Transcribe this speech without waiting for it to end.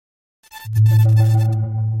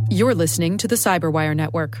You're listening to the Cyberwire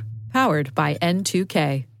Network, powered by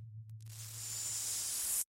N2K.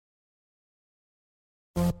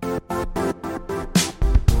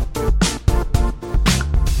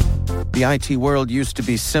 The IT world used to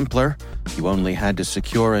be simpler. You only had to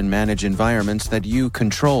secure and manage environments that you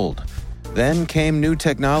controlled. Then came new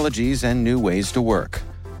technologies and new ways to work.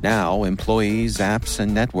 Now, employees, apps,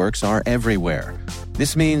 and networks are everywhere.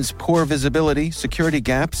 This means poor visibility, security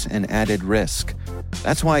gaps, and added risk.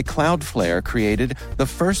 That's why Cloudflare created the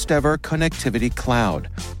first-ever connectivity cloud.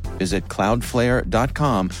 Visit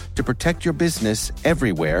cloudflare.com to protect your business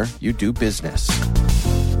everywhere you do business.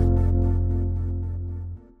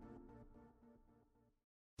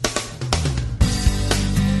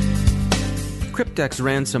 Cryptex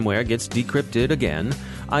ransomware gets decrypted again.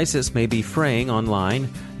 ISIS may be fraying online.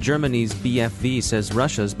 Germany's BFV says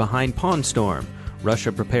Russia's behind Pawnstorm.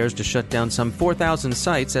 Russia prepares to shut down some 4,000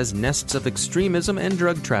 sites as nests of extremism and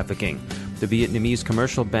drug trafficking. The Vietnamese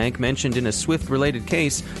commercial bank mentioned in a SWIFT-related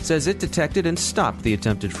case says it detected and stopped the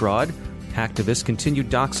attempted fraud. Hacktivists continue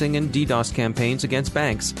doxing and DDoS campaigns against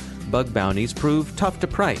banks. Bug bounties prove tough to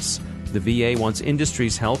price. The VA wants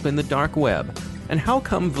industry's help in the dark web. And how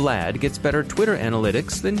come Vlad gets better Twitter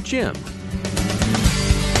analytics than Jim?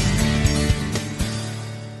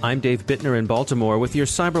 I'm Dave Bittner in Baltimore with your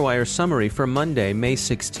CyberWire summary for Monday, May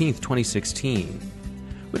 16, 2016.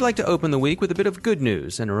 We'd like to open the week with a bit of good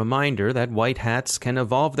news and a reminder that white hats can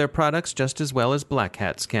evolve their products just as well as black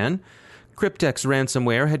hats can. Cryptex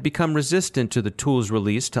ransomware had become resistant to the tools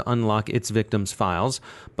released to unlock its victims' files,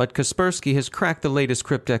 but Kaspersky has cracked the latest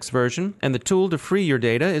Cryptex version, and the tool to free your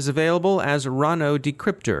data is available as Rhino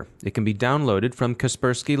Decryptor. It can be downloaded from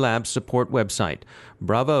Kaspersky Labs' support website.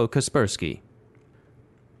 Bravo, Kaspersky.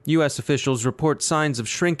 U.S. officials report signs of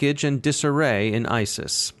shrinkage and disarray in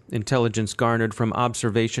ISIS. Intelligence garnered from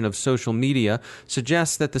observation of social media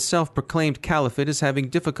suggests that the self-proclaimed caliphate is having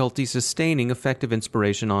difficulty sustaining effective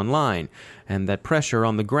inspiration online, and that pressure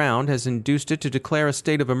on the ground has induced it to declare a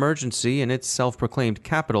state of emergency in its self-proclaimed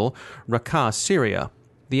capital, Raqqa, Syria.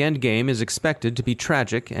 The endgame is expected to be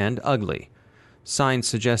tragic and ugly. Signs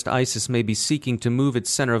suggest ISIS may be seeking to move its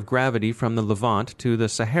center of gravity from the Levant to the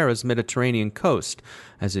Sahara's Mediterranean coast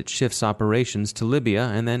as it shifts operations to Libya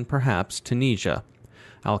and then perhaps Tunisia.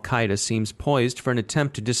 Al-Qaeda seems poised for an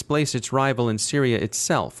attempt to displace its rival in Syria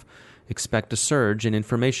itself. Expect a surge in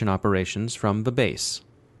information operations from the base.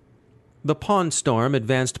 The Pawnstorm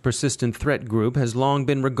Advanced Persistent Threat Group has long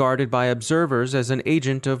been regarded by observers as an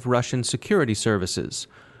agent of Russian security services.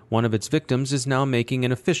 One of its victims is now making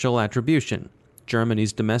an official attribution.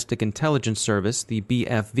 Germany's Domestic Intelligence Service, the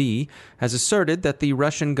BFV, has asserted that the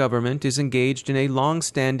Russian government is engaged in a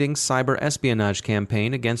long-standing cyber espionage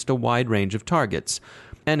campaign against a wide range of targets.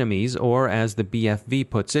 Enemies, or as the BFV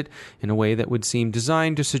puts it, in a way that would seem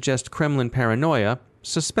designed to suggest Kremlin paranoia,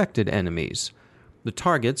 suspected enemies. The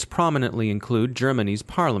targets prominently include Germany's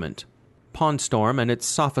parliament. Pawnstorm and its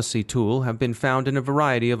Sophacy tool have been found in a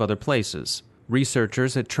variety of other places.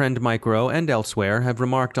 Researchers at Trend Micro and elsewhere have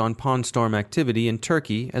remarked on Pawnstorm activity in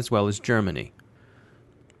Turkey as well as Germany.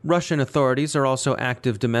 Russian authorities are also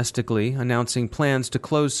active domestically, announcing plans to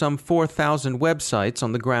close some 4,000 websites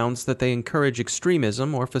on the grounds that they encourage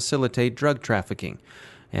extremism or facilitate drug trafficking.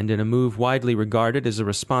 And in a move widely regarded as a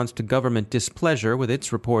response to government displeasure with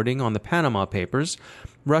its reporting on the Panama Papers,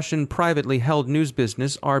 Russian privately held news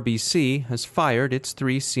business RBC has fired its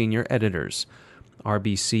 3 senior editors.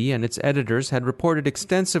 RBC and its editors had reported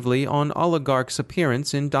extensively on oligarchs'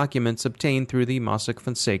 appearance in documents obtained through the Mossack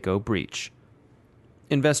Fonseca breach.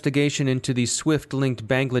 Investigation into the SWIFT-linked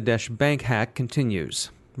Bangladesh bank hack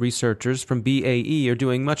continues. Researchers from BAE are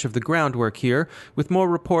doing much of the groundwork here, with more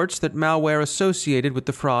reports that malware associated with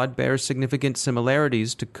the fraud bears significant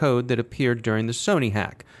similarities to code that appeared during the Sony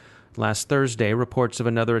hack. Last Thursday, reports of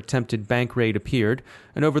another attempted bank raid appeared,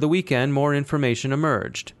 and over the weekend more information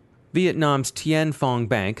emerged. Vietnam's Tien Phong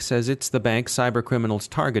Bank says it's the bank cybercriminals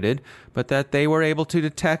targeted, but that they were able to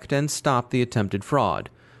detect and stop the attempted fraud.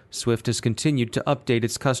 SWIFT has continued to update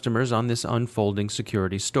its customers on this unfolding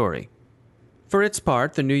security story. For its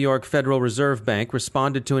part, the New York Federal Reserve Bank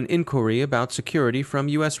responded to an inquiry about security from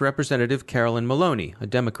U.S. Representative Carolyn Maloney, a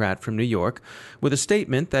Democrat from New York, with a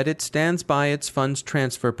statement that it stands by its funds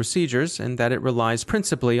transfer procedures and that it relies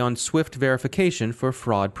principally on SWIFT verification for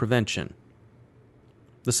fraud prevention.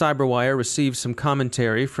 The Cyberwire received some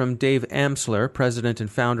commentary from Dave Amsler, president and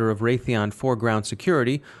founder of Raytheon Foreground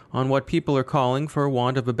Security, on what people are calling, for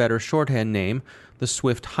want of a better shorthand name, the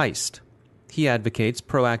SWIFT heist. He advocates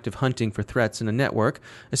proactive hunting for threats in a network,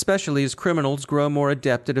 especially as criminals grow more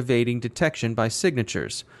adept at evading detection by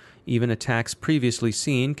signatures. Even attacks previously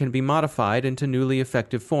seen can be modified into newly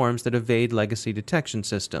effective forms that evade legacy detection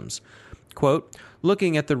systems. Quote,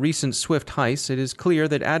 looking at the recent Swift heists, it is clear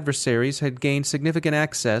that adversaries had gained significant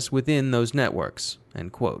access within those networks.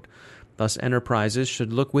 End quote. Thus, enterprises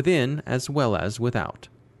should look within as well as without.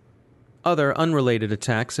 Other unrelated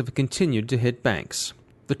attacks have continued to hit banks.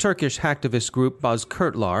 The Turkish hacktivist group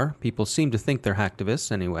Bozkurtlar, people seem to think they're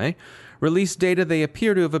hacktivists anyway, released data they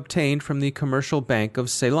appear to have obtained from the commercial bank of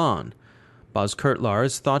Ceylon. Bozkurtlar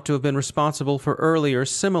is thought to have been responsible for earlier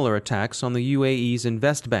similar attacks on the UAE's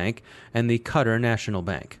Investbank and the Qatar National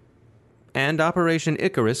Bank. And Operation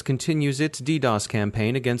Icarus continues its DDoS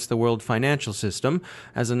campaign against the world financial system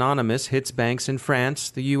as Anonymous hits banks in France,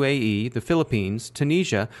 the UAE, the Philippines,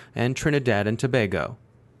 Tunisia, and Trinidad and Tobago.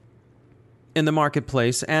 In the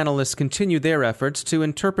marketplace, analysts continue their efforts to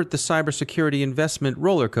interpret the cybersecurity investment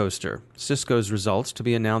roller coaster. Cisco's results, to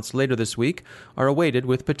be announced later this week, are awaited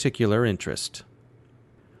with particular interest.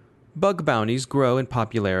 Bug bounties grow in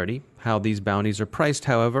popularity. How these bounties are priced,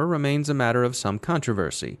 however, remains a matter of some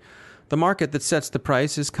controversy. The market that sets the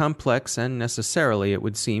price is complex and necessarily, it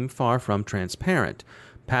would seem, far from transparent.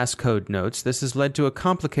 Passcode notes this has led to a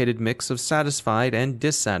complicated mix of satisfied and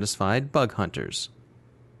dissatisfied bug hunters.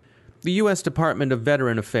 The U.S. Department of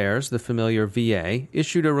Veteran Affairs, the familiar VA,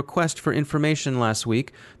 issued a request for information last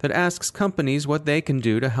week that asks companies what they can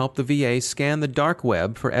do to help the VA scan the dark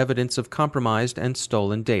web for evidence of compromised and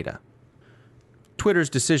stolen data. Twitter's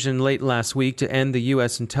decision late last week to end the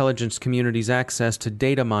U.S. intelligence community's access to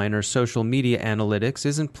data miner social media analytics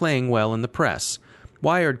isn't playing well in the press.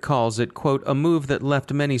 Wired calls it, quote, a move that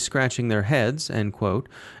left many scratching their heads, end quote,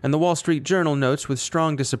 and the Wall Street Journal notes with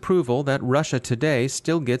strong disapproval that Russia Today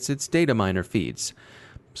still gets its data miner feeds.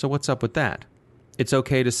 So what's up with that? It's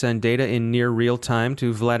okay to send data in near real time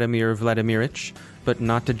to Vladimir Vladimirovich, but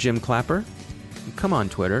not to Jim Clapper? Come on,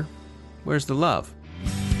 Twitter. Where's the love?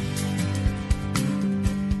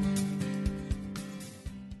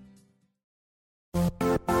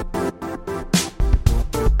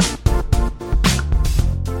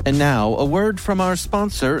 And now, a word from our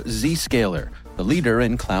sponsor, Zscaler, the leader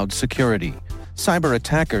in cloud security. Cyber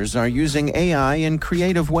attackers are using AI in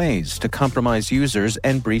creative ways to compromise users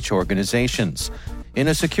and breach organizations. In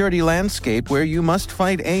a security landscape where you must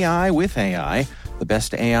fight AI with AI, the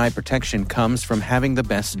best AI protection comes from having the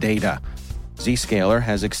best data. Zscaler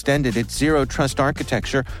has extended its zero-trust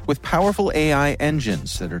architecture with powerful AI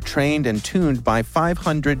engines that are trained and tuned by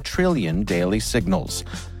 500 trillion daily signals.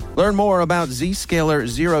 Learn more about Zscaler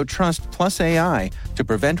Zero Trust Plus AI to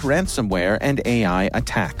prevent ransomware and AI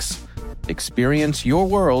attacks. Experience your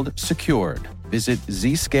world secured. Visit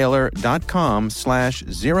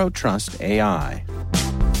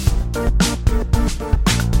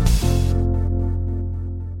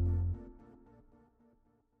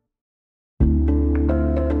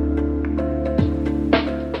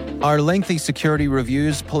Are lengthy security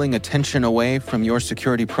reviews pulling attention away from your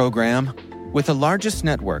security program? With the largest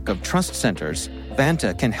network of trust centers,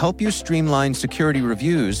 Vanta can help you streamline security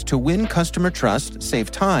reviews to win customer trust,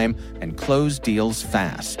 save time, and close deals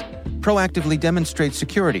fast. Proactively demonstrate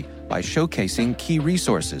security by showcasing key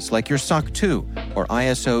resources like your SOC 2 or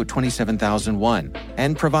ISO 27001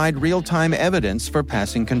 and provide real-time evidence for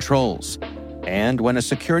passing controls. And when a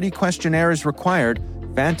security questionnaire is required,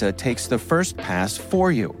 Vanta takes the first pass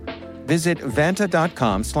for you. Visit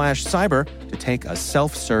vanta.com/cyber to take a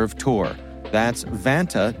self-serve tour. That's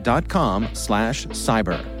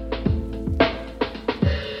vanta.com/cyber.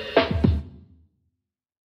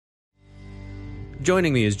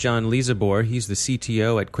 Joining me is John Lizabor. He's the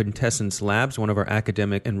CTO at Quintessence Labs, one of our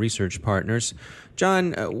academic and research partners.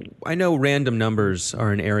 John, I know random numbers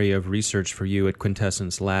are an area of research for you at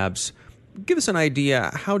Quintessence Labs. Give us an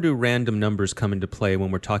idea, how do random numbers come into play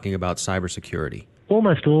when we're talking about cybersecurity?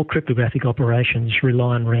 Almost all cryptographic operations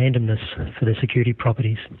rely on randomness for their security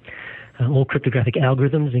properties. All cryptographic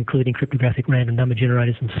algorithms, including cryptographic random number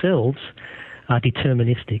generators themselves, are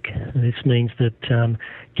deterministic. This means that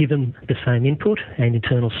given the same input and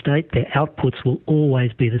internal state, their outputs will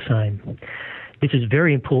always be the same. This is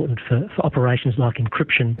very important for operations like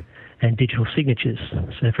encryption and digital signatures.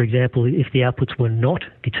 So, for example, if the outputs were not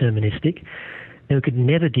deterministic, then we could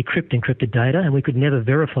never decrypt encrypted data and we could never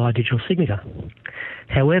verify a digital signature.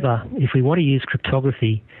 However, if we want to use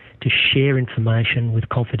cryptography to share information with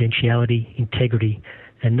confidentiality, integrity,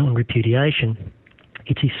 and non-repudiation,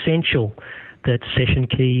 it's essential that session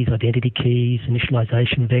keys, identity keys,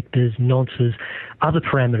 initialization vectors, nonces, other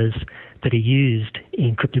parameters that are used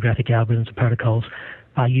in cryptographic algorithms and protocols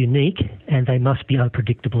are unique and they must be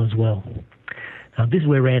unpredictable as well. This is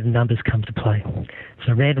where random numbers come to play.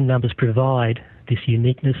 So random numbers provide this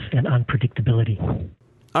uniqueness and unpredictability.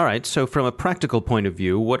 All right, so from a practical point of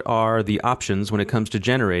view, what are the options when it comes to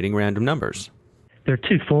generating random numbers? There are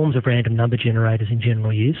two forms of random number generators in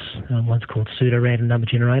general use. One's called pseudo-random number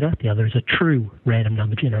generator. The other is a true random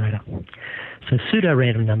number generator. So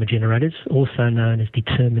pseudo-random number generators, also known as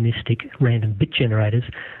deterministic random bit generators,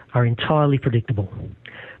 are entirely predictable.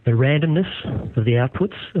 The randomness of the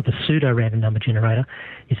outputs of a pseudo-random number generator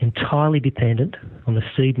is entirely dependent on the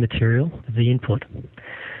seed material of the input.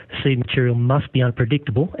 The seed material must be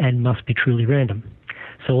unpredictable and must be truly random.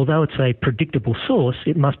 So although it's a predictable source,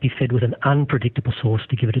 it must be fed with an unpredictable source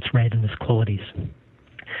to give it its randomness qualities.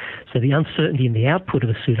 So the uncertainty in the output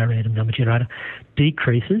of a pseudo-random number generator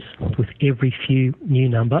decreases with every few new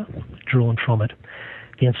number drawn from it.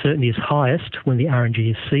 The uncertainty is highest when the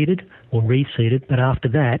RNG is seeded or reseeded, but after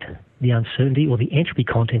that, the uncertainty, or the entropy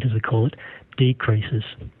content as we call it, decreases.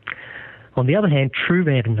 On the other hand, true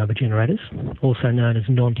random number generators, also known as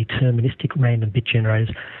non-deterministic random bit generators,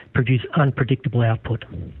 produce unpredictable output.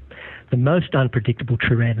 The most unpredictable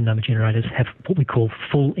true random number generators have what we call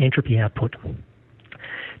full entropy output.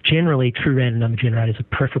 Generally, true random number generators are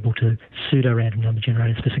preferable to pseudo-random number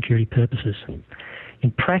generators for security purposes. In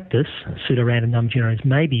practice, pseudo-random number generators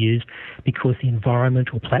may be used because the environment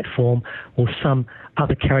or platform or some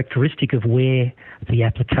other characteristic of where the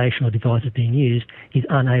application or device is being used is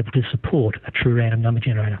unable to support a true random number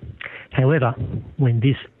generator. However, when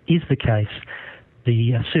this is the case,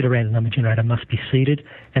 the pseudo-random number generator must be seeded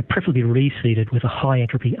and preferably reseeded with a high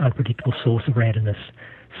entropy unpredictable source of randomness,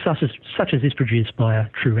 such as is produced by a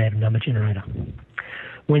true random number generator.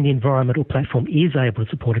 When the environment or platform is able to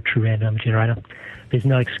support a true random number generator, there's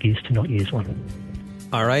no excuse to not use one.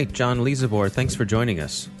 All right, John Lizavor, thanks for joining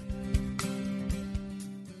us.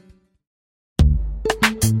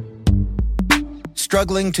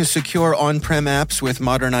 Struggling to secure on-prem apps with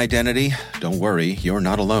modern identity? Don't worry, you're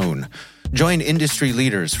not alone. Join industry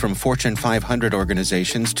leaders from Fortune 500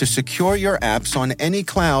 organizations to secure your apps on any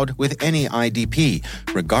cloud with any IDP,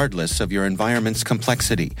 regardless of your environment's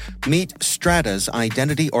complexity. Meet Strata's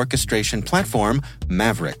identity orchestration platform,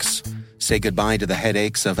 Mavericks. Say goodbye to the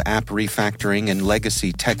headaches of app refactoring and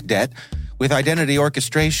legacy tech debt. With identity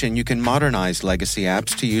orchestration, you can modernize legacy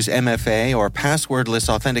apps to use MFA or passwordless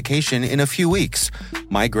authentication in a few weeks,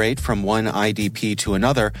 migrate from one IDP to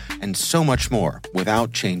another, and so much more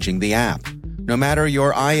without changing the app. No matter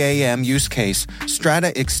your IAM use case,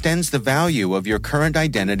 Strata extends the value of your current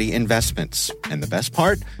identity investments. And the best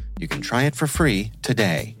part? You can try it for free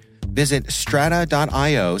today. Visit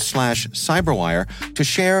strata.io/cyberwire to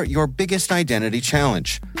share your biggest identity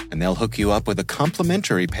challenge, and they'll hook you up with a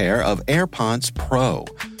complimentary pair of AirPods Pro.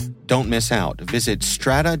 Don't miss out. Visit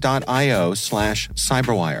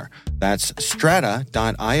strata.io/cyberwire. That's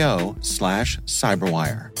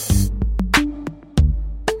strata.io/cyberwire.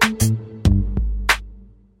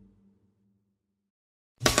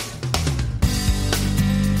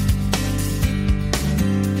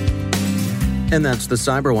 And that's the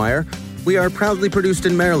Cyberwire. We are proudly produced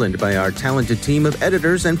in Maryland by our talented team of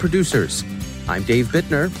editors and producers. I'm Dave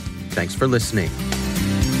Bittner. Thanks for listening.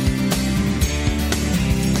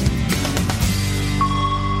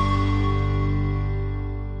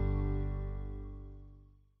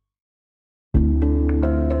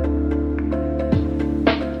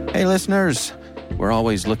 Hey listeners, we're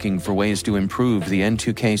always looking for ways to improve the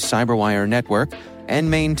N2K Cyberwire network and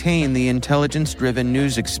maintain the intelligence-driven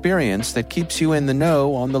news experience that keeps you in the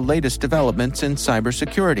know on the latest developments in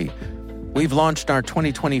cybersecurity. We've launched our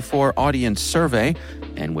 2024 audience survey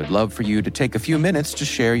and would love for you to take a few minutes to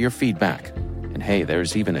share your feedback. And hey,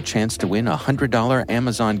 there's even a chance to win a $100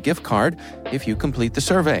 Amazon gift card if you complete the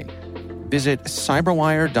survey. Visit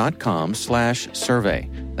cyberwire.com/survey.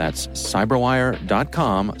 That's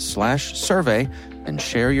cyberwire.com/survey and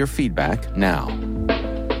share your feedback now.